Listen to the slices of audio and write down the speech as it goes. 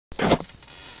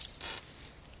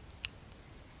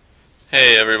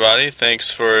Hey everybody,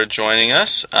 thanks for joining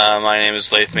us. My name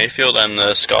is Laith Mayfield. I'm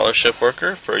the scholarship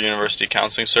worker for University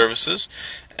Counseling Services,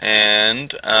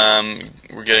 and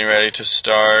we're getting ready to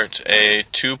start a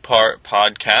two-part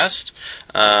podcast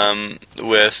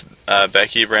with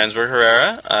Becky Brandsburg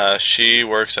Herrera. She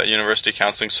works at University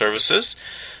Counseling Services.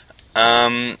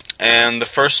 And the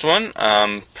first one,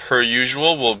 per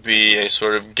usual, will be a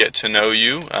sort of get to know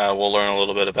you. We'll learn a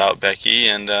little bit about Becky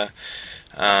and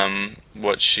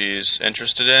what she's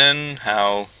interested in,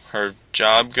 how her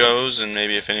job goes, and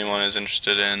maybe if anyone is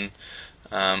interested in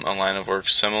a line of work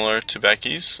similar to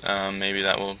Becky's, maybe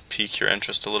that will pique your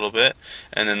interest a little bit.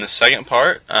 And then the second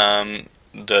part,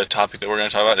 the topic that we're going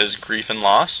to talk about is grief and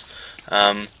loss.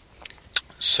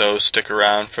 So stick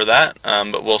around for that.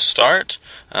 But we'll start.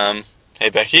 Hey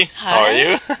Becky, Hi. How are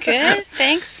you? Good,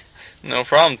 thanks. No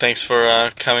problem. Thanks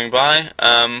for coming by.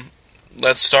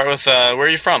 Let's start with where are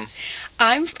you from?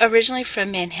 I'm originally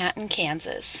from Manhattan,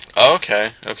 Kansas. Oh,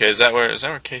 okay. Is that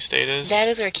where K-State is? That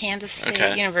is where Kansas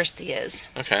State University is.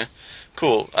 Okay.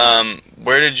 Cool.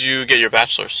 Where did you get your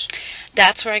bachelor's?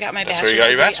 That's where I got my bachelor's. That's where you got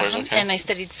your degree, bachelor's, okay. And I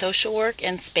studied social work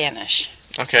and Spanish.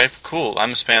 Okay, cool.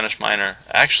 I'm a Spanish minor.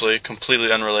 Actually,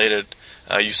 completely unrelated.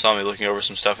 You saw me looking over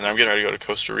some stuff, and I'm getting ready to go to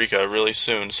Costa Rica really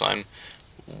soon, so I'm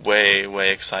way,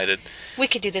 way excited. We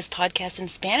could do this podcast in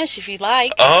Spanish if you'd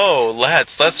like. Oh,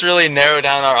 let's really narrow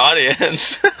down our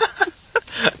audience.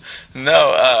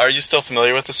 No, are you still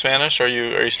familiar with the Spanish? Are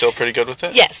you still pretty good with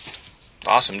it? Yes.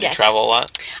 Awesome. Do Yes. you travel a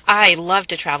lot? I love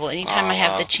to travel. Anytime I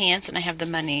have wow. the chance and I have the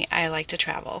money, I like to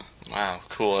travel. Wow,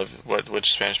 cool.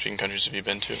 Which Spanish-speaking countries have you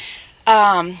been to?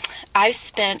 I've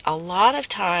spent a lot of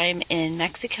time in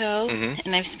Mexico, Mhm.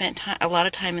 and I've spent a lot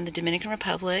of time in the Dominican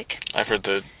Republic. I've heard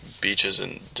the beaches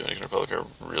in Dominican Republic are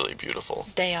really beautiful.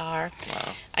 They are.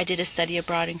 Wow. I did a study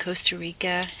abroad in Costa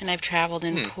Rica, and I've traveled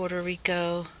in Puerto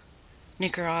Rico,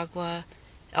 Nicaragua,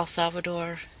 El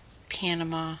Salvador,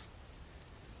 Panama.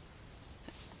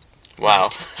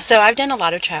 Wow. So I've done a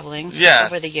lot of traveling Yeah.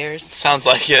 over the years. Sounds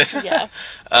like it. Yeah.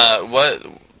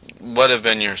 What have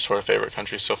been your sort of favorite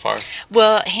countries so far?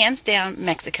 Well, hands down,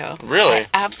 Mexico. Really? I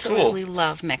absolutely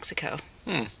love Mexico.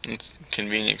 It's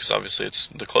convenient because obviously it's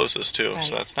the closest too, Right.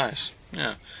 so that's nice.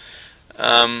 Yeah.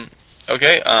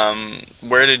 Okay.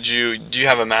 Do you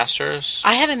have a master's?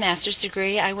 I have a master's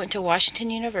degree. I went to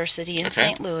Washington University in Okay.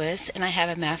 St. Louis, and I have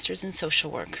a master's in social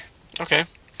work. Okay.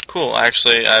 Cool.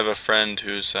 Actually, I have a friend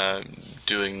who's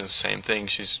doing the same thing.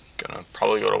 She's gonna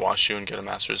probably go to WashU and get a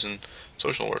master's in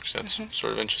social work. So that's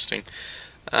sort of interesting.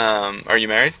 Are you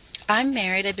married? I'm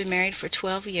married. I've been married for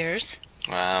 12 years.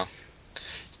 Wow.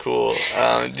 Cool.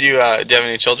 Do you have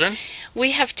any children?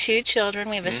 We have 2 children.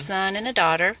 We have a son and a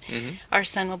daughter. Mm-hmm. Our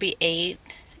son will be 8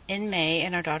 in May,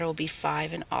 and our daughter will be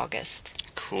 5 in August.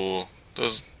 Cool.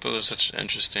 Those are such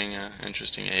interesting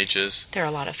ages. They're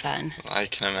a lot of fun. I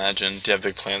can imagine. Do you have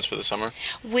big plans for the summer?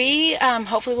 We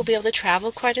hopefully will be able to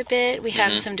travel quite a bit. We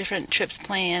have Mhm. some different trips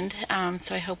planned,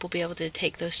 so I hope we'll be able to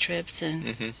take those trips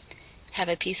and have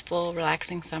a peaceful,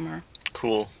 relaxing summer.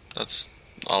 Cool. That's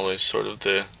always sort of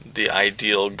the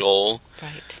ideal goal.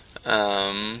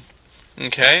 Right.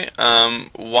 Okay.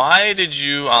 Why did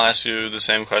you? I'll ask you the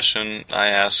same question I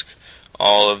ask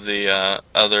all of the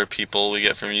other people we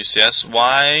get from UCS.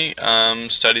 Why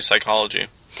study psychology?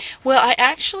 Well, I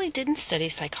actually didn't study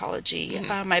psychology.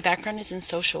 My background is in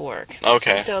social work.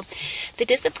 Okay. So the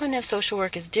discipline of social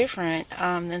work is different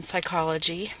than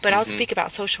psychology, but I'll speak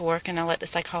about social work and I'll let the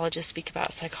psychologist speak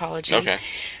about psychology. Okay.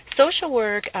 Social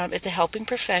work is a helping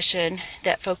profession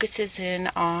that focuses in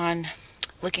on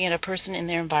looking at a person in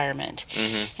their environment.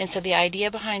 And so the idea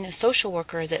behind a social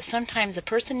worker is that sometimes a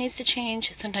person needs to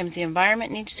change, sometimes the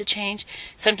environment needs to change,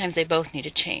 sometimes they both need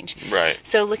to change. Right.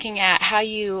 So looking at how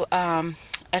you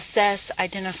assess,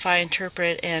 identify,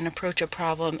 interpret, and approach a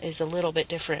problem is a little bit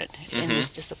different in this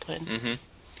discipline.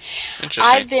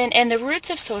 Interesting. And the roots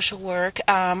of social work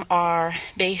are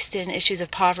based in issues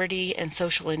of poverty and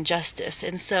social injustice.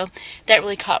 And so that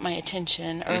really caught my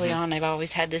attention early on. I've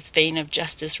always had this vein of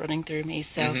justice running through me.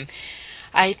 So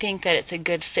I think that it's a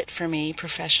good fit for me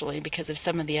professionally because of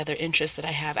some of the other interests that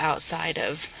I have outside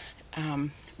of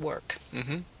work.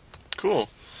 Cool.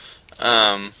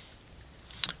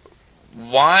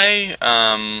 Why?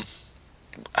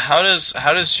 How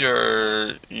does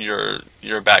your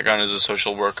background as a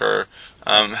social worker?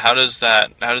 How does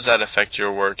that affect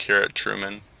your work here at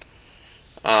Truman?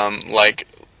 Like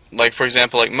for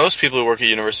example, like most people who work at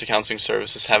University Counseling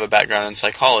Services have a background in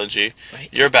psychology. Right.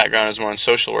 Your background is more in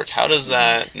social work. How does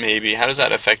that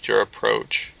affect your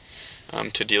approach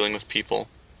to dealing with people?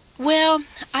 Well,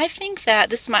 I think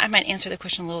that I might answer the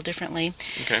question a little differently.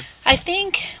 Okay. I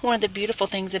think one of the beautiful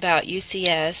things about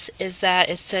UCS is that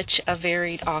it's such a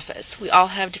varied office. We all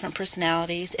have different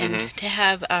personalities, and to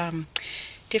have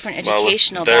different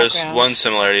educational there's backgrounds. one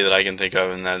similarity that I can think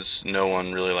of, and that's no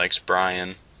one really likes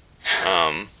Brian.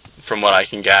 From what I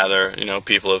can gather,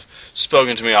 people have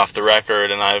spoken to me off the record,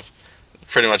 and I've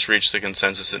pretty much reached the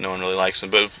consensus that no one really likes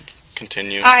him, but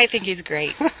continue. I think he's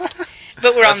great.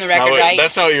 But we're on the record, right?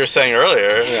 That's not what you were saying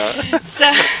earlier.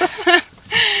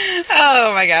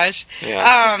 Oh my gosh.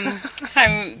 Yeah.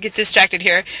 I get distracted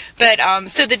here. But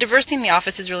so the diversity in the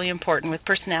office is really important with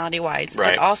personality-wise,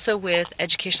 right. but also with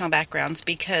educational backgrounds,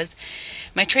 because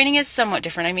my training is somewhat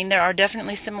different. I mean, there are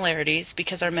definitely similarities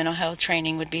because our mental health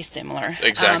training would be similar.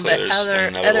 Exactly. But There's an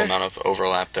inevitable amount of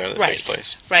overlap there that takes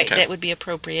place. Right. That would be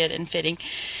appropriate and fitting.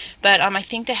 But I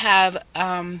think to have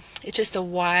it's just a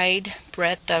wide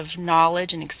breadth of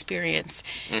knowledge and experience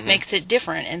makes it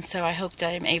different. And so I hope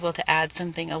that I'm able to add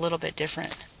something a little bit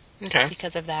different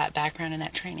because of that background and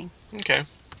that training. Okay,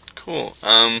 cool.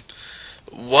 I'll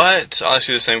ask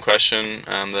you the same question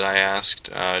that I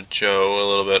asked Joe a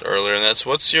little bit earlier, and that's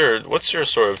what's your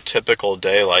sort of typical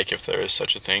day like, if there is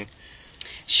such a thing?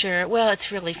 Sure. Well,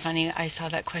 it's really funny. I saw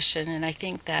that question, and I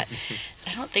think that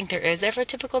I don't think there is ever a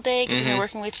typical day, because when you're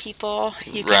working with people,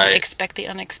 you can expect the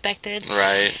unexpected.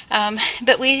 Right.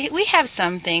 But we have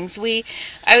some things. I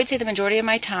would say the majority of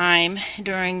my time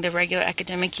during the regular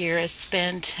academic year is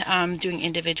spent doing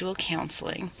individual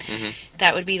counseling.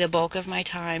 That would be the bulk of my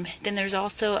time. Then there's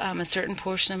also a certain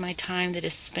portion of my time that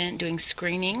is spent doing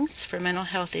screenings for mental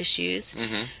health issues,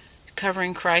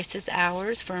 covering crisis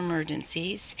hours for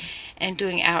emergencies, and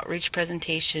doing outreach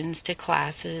presentations to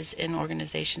classes and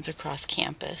organizations across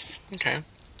campus. Okay,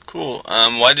 cool.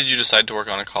 Why did you decide to work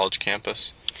on a college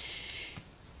campus?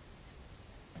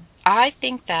 I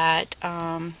think that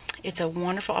it's a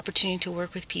wonderful opportunity to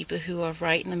work with people who are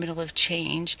right in the middle of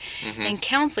change. And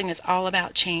counseling is all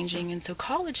about changing, and so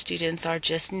college students are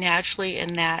just naturally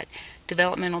in that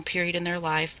developmental period in their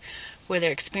life where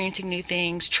they're experiencing new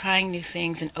things, trying new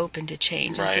things, and open to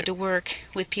change. Right. And so to work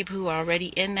with people who are already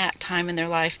in that time in their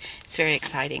life, it's very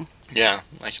exciting. Yeah,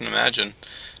 I can imagine.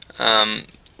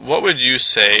 What would you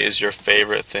say is your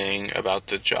favorite thing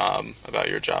about your job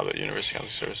at University Counseling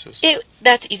Services?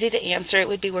 That's easy to answer. It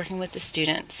would be working with the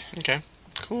students. Okay,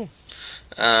 cool.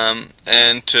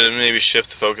 And to maybe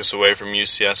shift the focus away from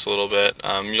UCS a little bit,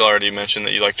 you already mentioned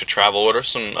that you like to travel. What are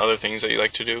some other things that you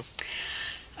like to do?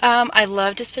 I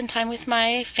love to spend time with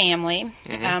my family.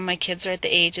 My kids are at the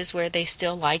ages where they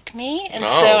still like me, and so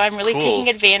I'm really taking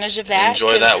advantage of that.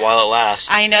 Enjoy that while it lasts.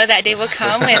 I know that day will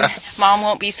come when Mom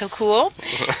won't be so cool.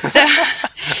 So that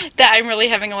I'm really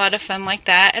having a lot of fun like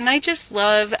that. And I just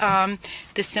love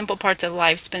the simple parts of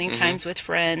life, spending times with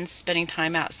friends, spending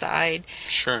time outside,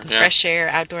 fresh air,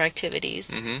 outdoor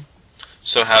activities.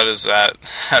 So how do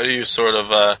you sort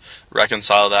of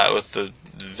reconcile that with the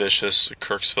vicious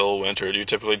Kirksville winter? Do you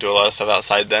typically do a lot of stuff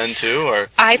outside then too, or?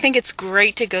 I think it's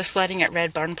great to go sledding at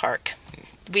Red Barn Park.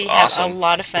 We have a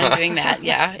lot of fun doing that.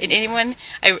 Yeah, and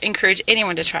I encourage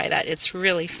anyone to try that. It's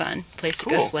really fun place to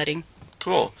go sledding.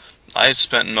 Cool. I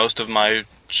spent most of my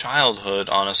childhood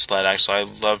on a sled. Actually, I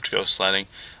love to go sledding.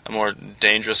 A more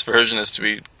dangerous version is to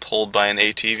be pulled by an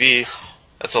ATV.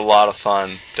 That's a lot of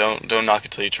fun. Don't knock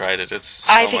it till you tried it. It's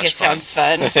so I think much it fun. sounds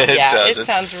fun. It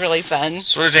sounds really fun.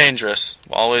 Sort of dangerous.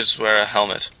 Always wear a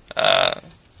helmet, but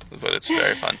it's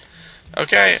very fun.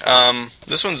 Okay,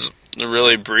 this one's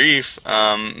really brief.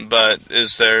 But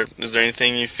is there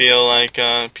anything you feel like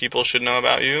people should know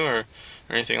about you, or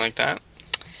anything like that?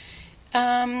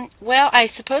 Well, I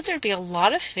suppose there'd be a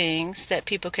lot of things that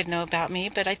people could know about me,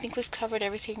 but I think we've covered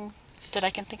everything that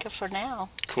I can think of for now.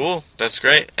 Cool. That's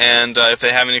great. And if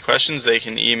they have any questions, they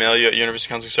can email you at University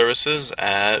Counseling Services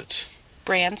at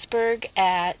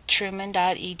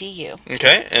brandsburg@truman.edu.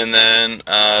 Okay. And then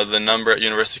the number at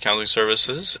University Counseling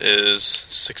Services is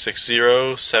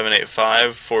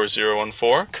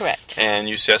 660-785-4014. Correct. And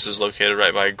UCS is located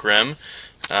right by Grimm.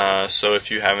 So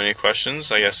if you have any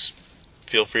questions, I guess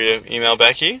feel free to email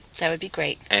Becky. That would be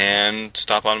great. And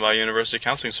stop on by University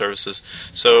Counseling Services.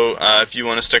 So if you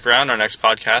want to stick around, our next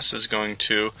podcast is going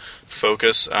to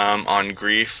focus on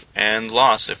grief and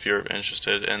loss, if you're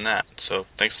interested in that. So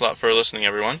thanks a lot for listening,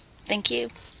 everyone. Thank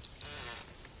you.